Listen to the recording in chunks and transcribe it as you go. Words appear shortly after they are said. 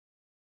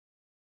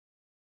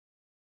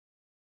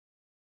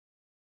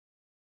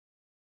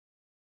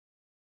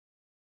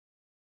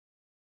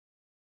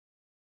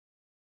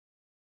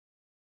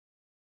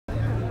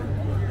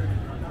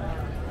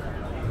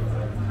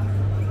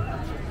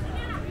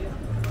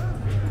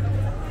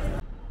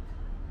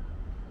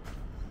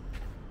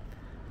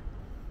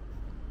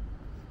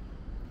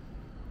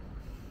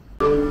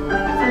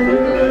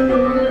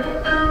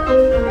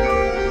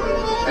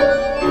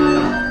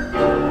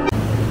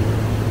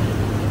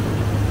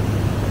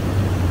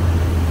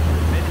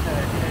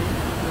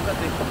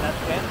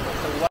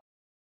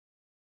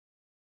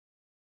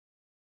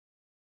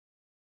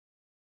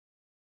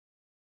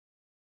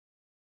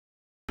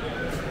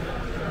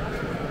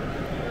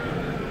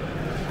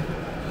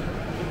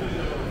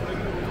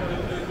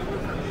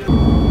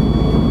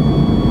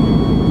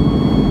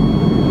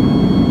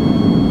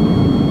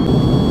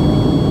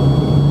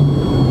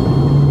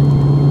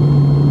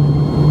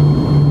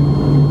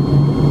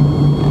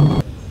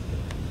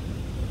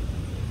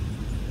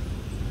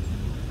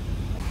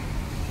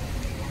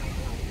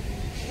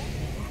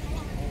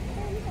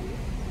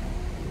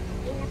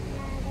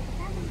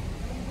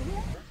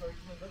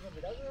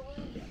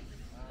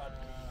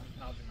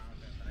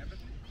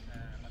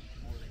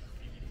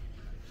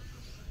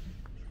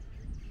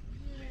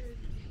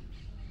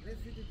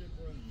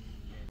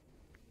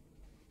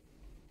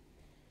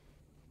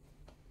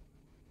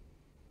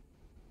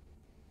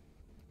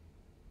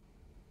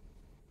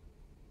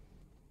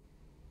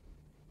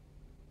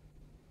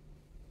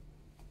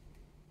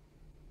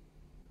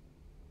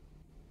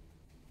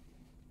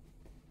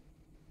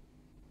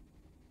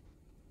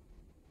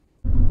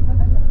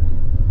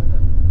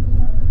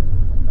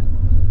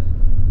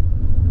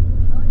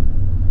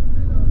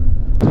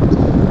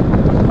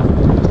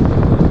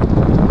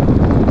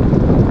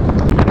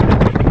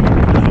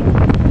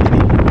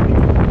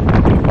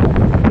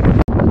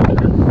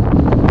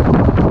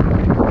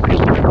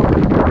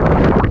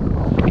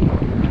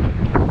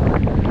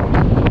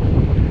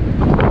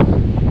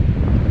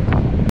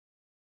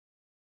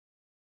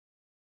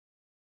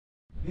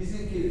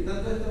Dicen que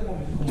tanto esta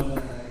como la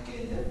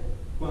aquella,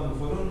 cuando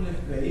fueron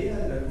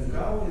extraídas de la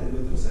Aconcagua y del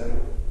otro cerro,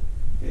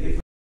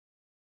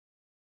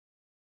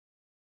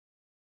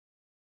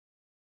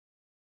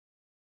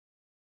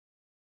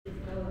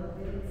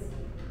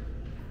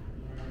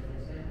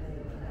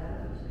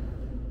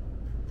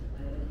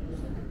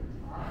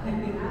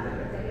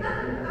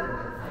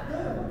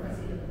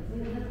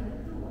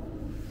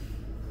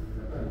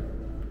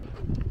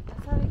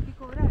 ¿Sabes qué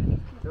cobrar?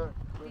 ¿Viste? No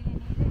tienen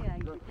ni idea. Y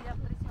te da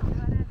precio de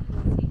barato.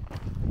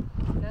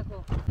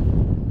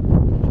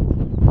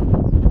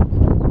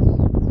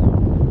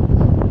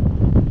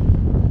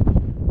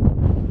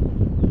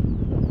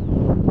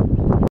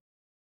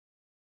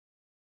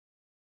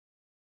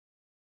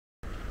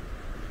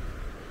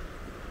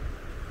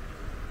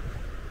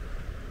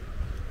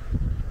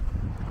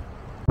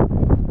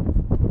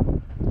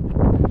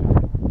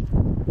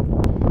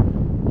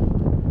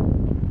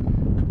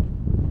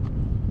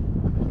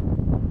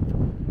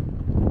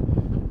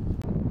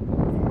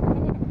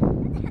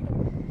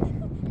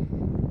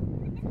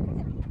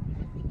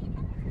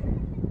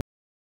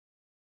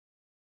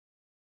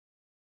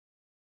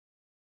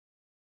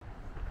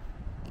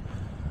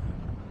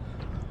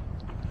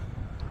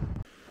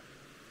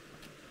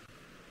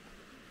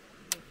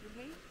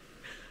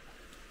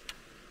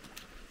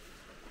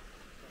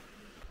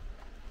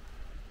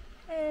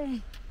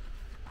 Sí.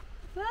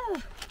 Flaco.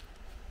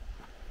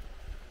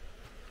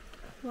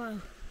 Wow.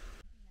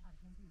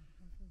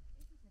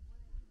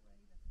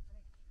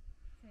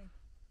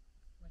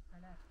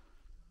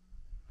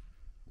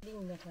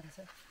 Lindo para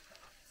hacer.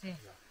 Sí.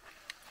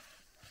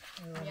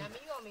 Mi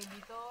amigo me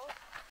invitó.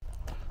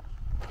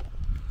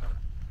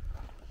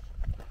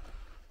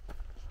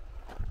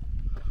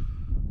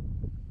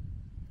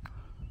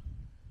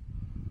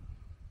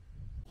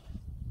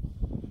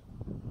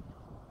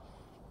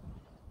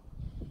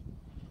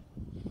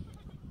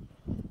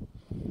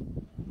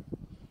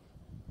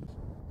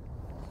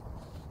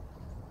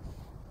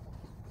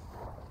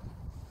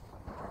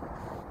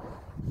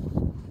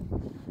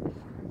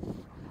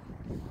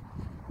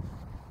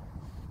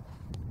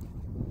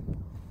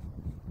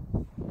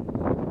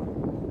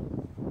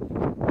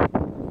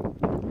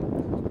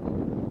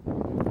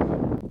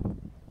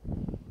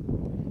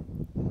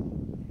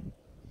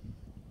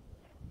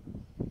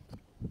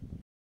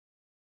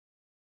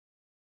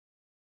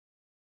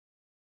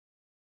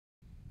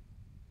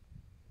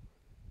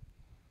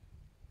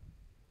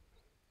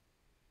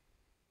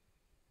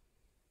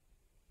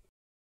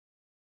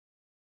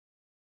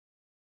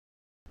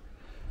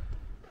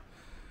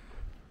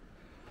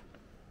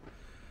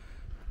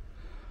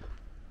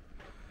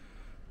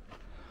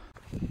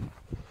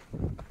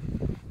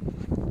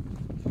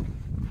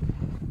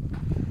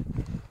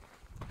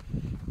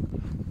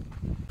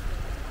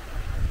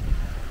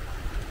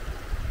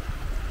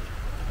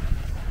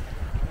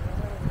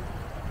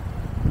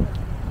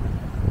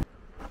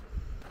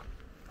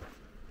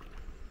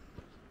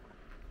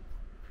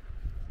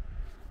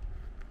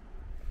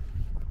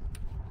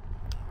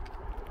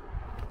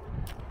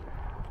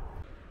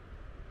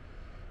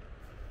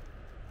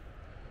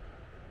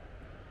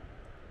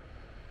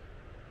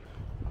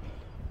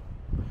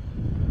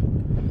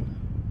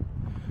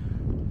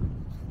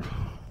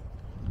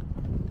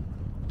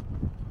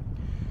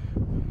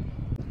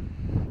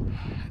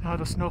 Now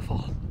the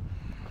snowfall.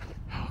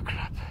 Oh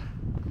crap.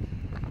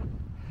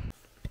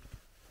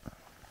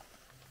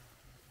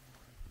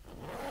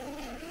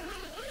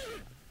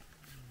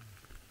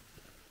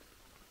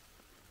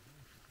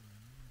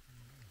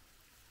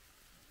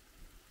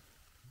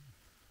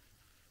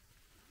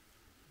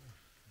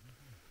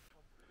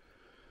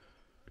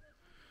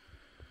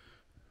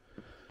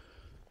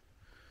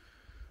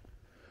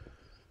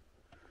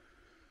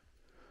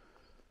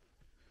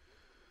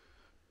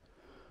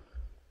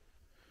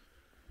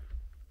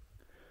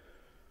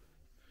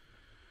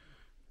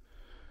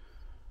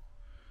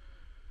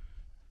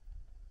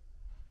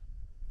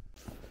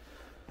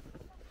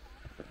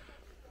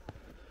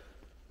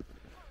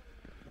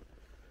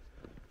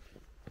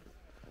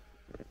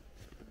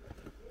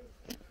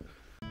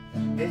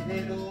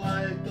 Desde lo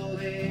alto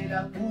de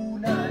la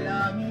cuna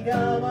la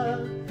miraba,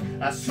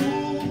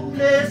 azul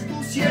es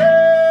tu cielo,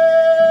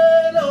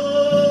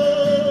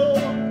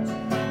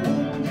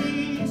 un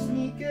gris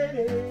mi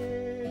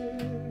querer.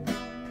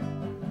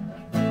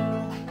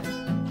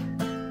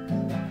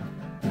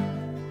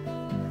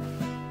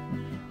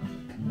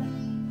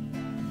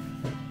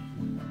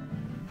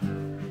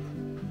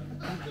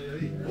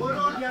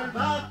 Color y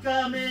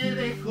albahaca me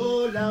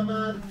dejó la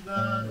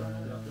madrugada,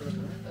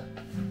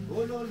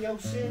 color y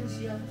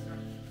ausencia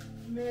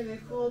me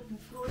dejó tu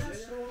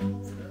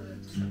corazón.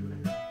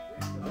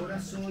 Ahora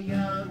soy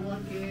agua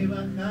que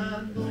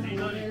bajando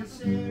por el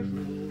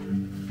cerro,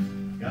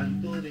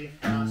 canto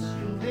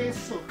despacio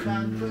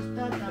deshojando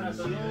esta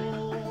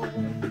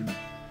canción.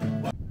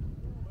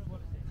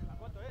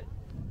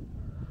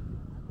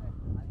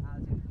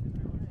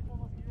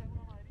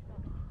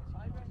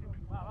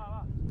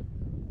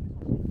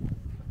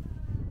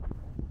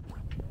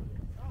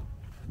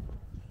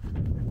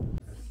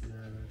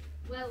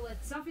 Well,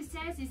 what Sophie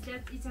says is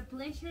that it's a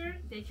pleasure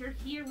that you're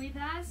here with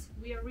us.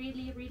 We are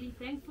really, really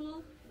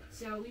thankful.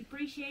 So we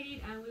appreciate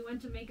it, and we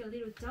want to make a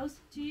little toast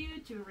to you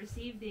to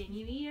receive the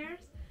New Year's.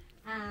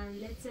 And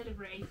let's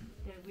celebrate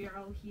that we are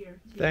all here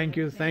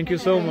together. Thank you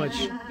so much.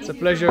 It's a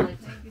pleasure.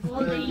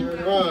 Thank you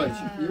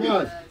very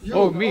much.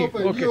 Oh, me,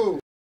 okay.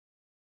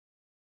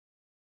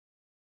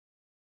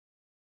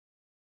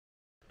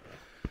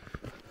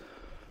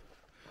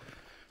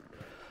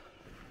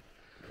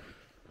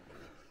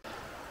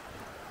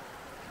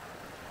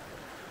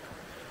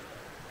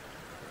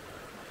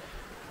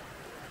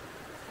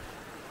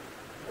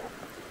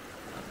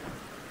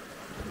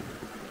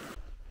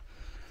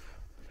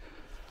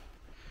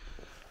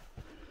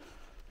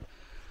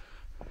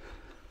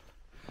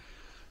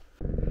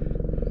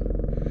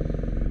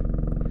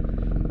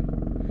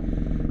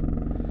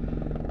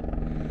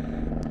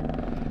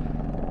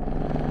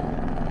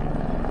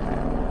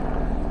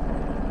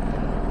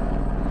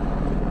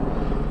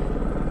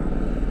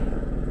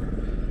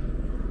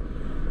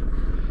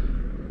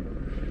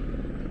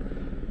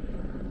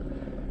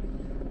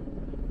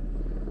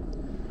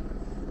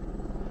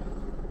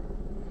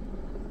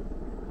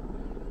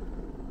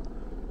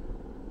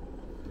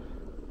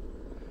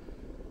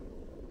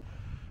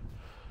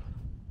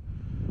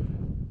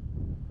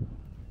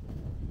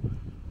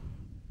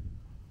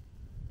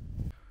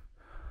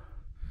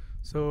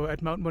 So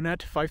at Mount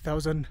Bonnet,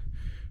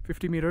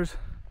 5,050 meters,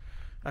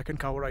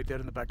 Aconcagua right there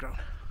in the background.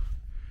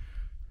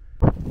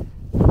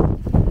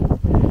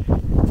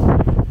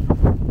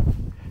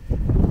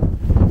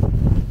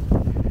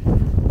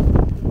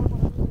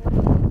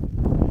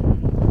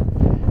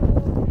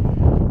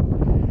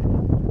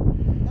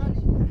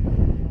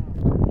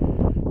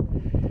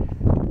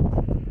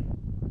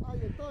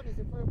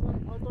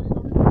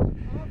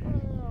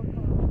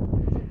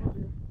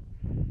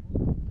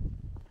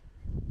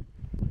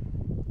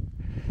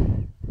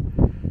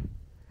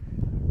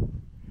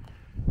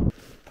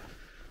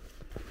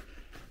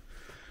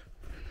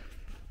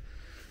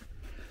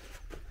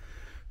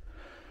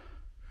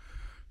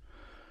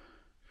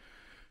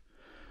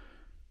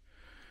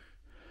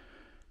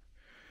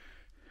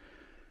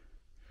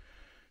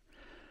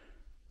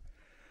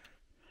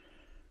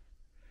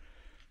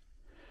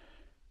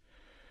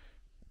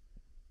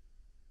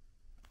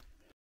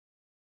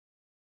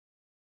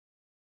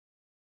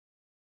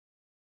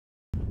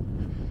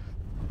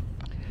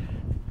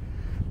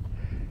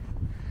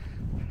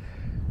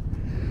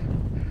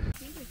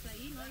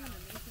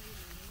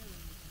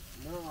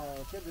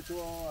 Siempre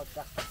estuvo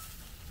acá.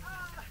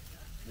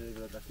 Desde que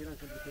lo trajeron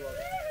siempre estuvo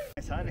acá.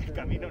 ¿Saben el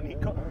camino,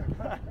 Nico?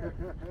 La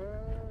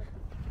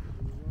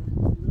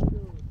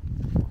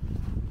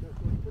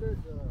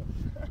sorpresa.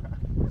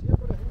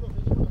 Siempre les digo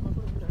que llevo las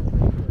mejores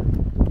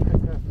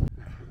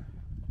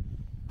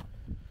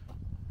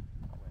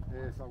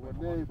It's our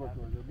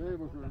neighborhood. The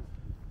neighborhood.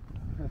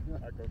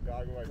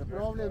 Aconcagua. The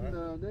problem,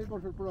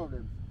 neighborhood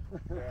problem.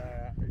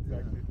 Yeah,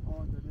 exactly.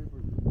 Oh, the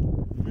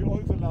neighborhood. We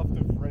also love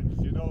the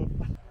French, you know.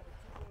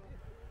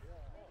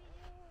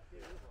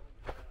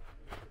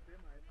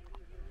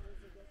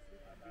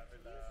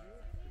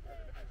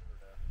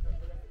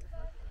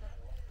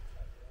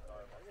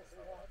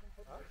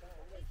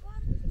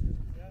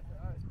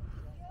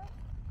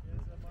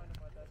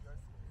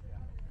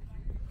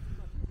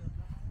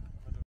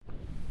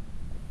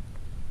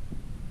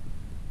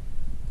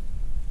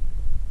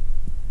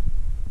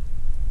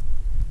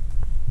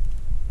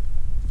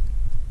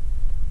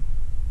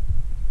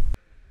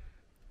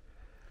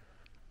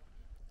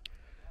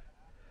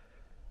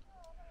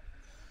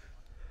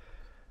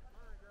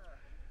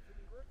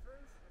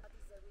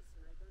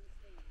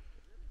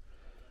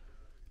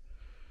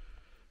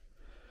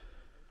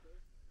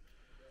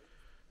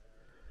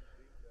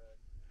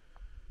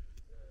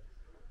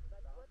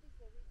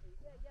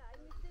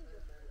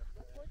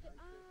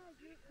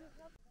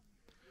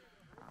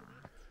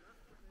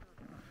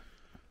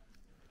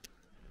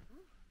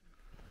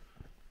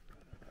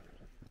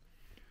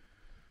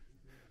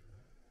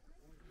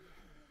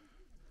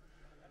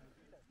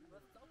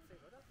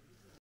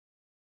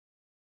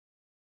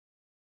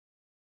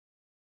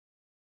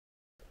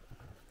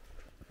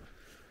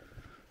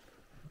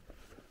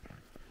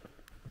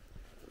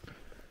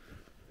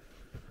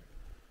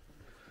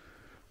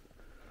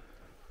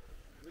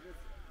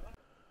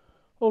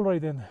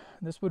 Alright then,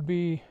 this would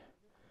be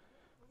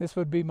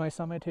my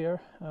summit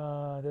here.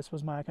 This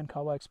was my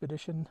Aconcagua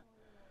expedition,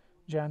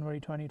 January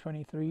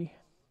 2023.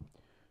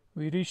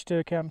 We reached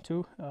Camp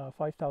 2,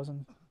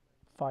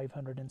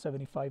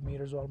 5,575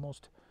 meters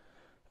almost.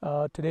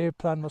 Today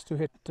plan was to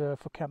hit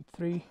for Camp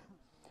 3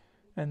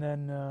 and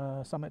then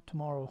summit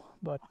tomorrow,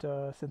 but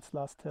since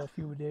last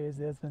few days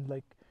there's been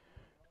like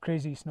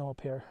crazy snow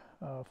up here,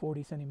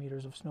 40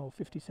 centimeters of snow,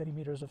 50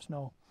 centimeters of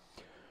snow.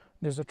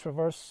 There's a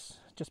traverse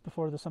just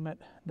before the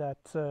summit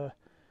that's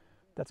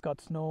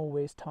got snow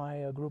waist high.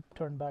 A group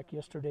turned back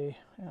yesterday,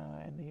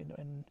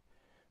 and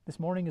this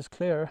morning is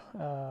clear,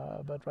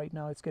 but right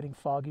now it's getting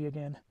foggy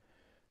again.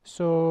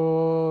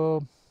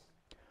 So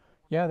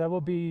yeah, that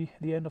will be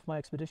the end of my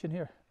expedition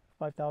here.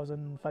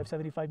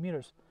 5,575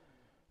 meters.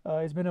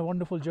 It's been a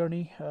wonderful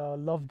journey.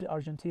 Loved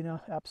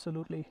Argentina,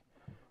 absolutely.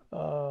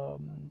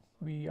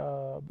 We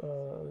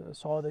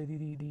saw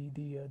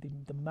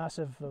the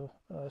massive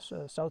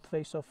south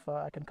face of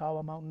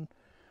Aconcagua mountain,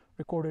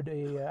 recorded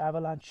a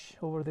avalanche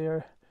over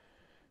there,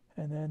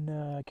 and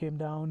then came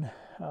down,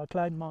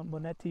 climbed Mount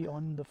Bonetti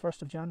on the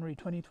 1st of January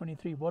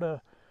 2023. What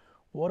a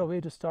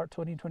way to start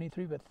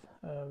 2023 with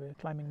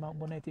climbing Mount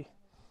Bonetti.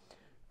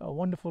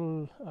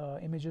 Wonderful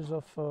images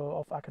of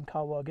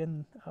Aconcagua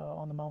again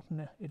on the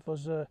mountain.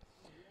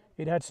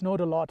 It had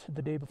snowed a lot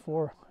the day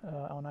before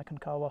on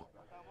Aconcagua,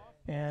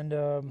 and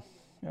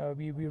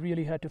we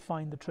really had to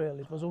find the trail.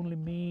 It was only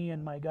me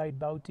and my guide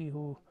Bauti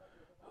who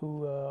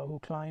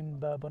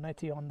climbed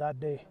Bonetti on that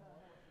day.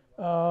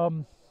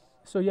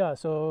 So yeah,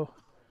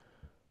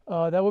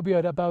 that would be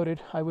about it.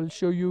 I will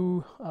show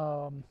you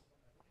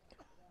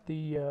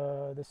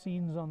the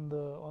scenes on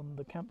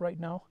the camp right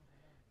now.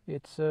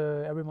 It's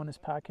everyone is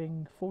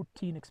packing.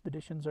 14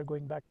 expeditions are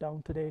going back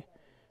down today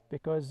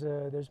because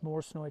there's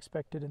more snow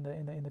expected in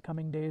the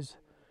coming days.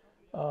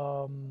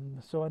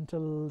 So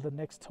until the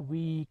next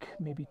week,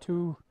 maybe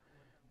two,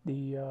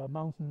 the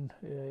mountain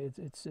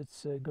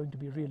it's going to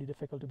be really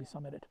difficult to be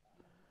summited.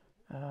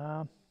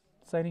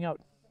 Signing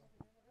out.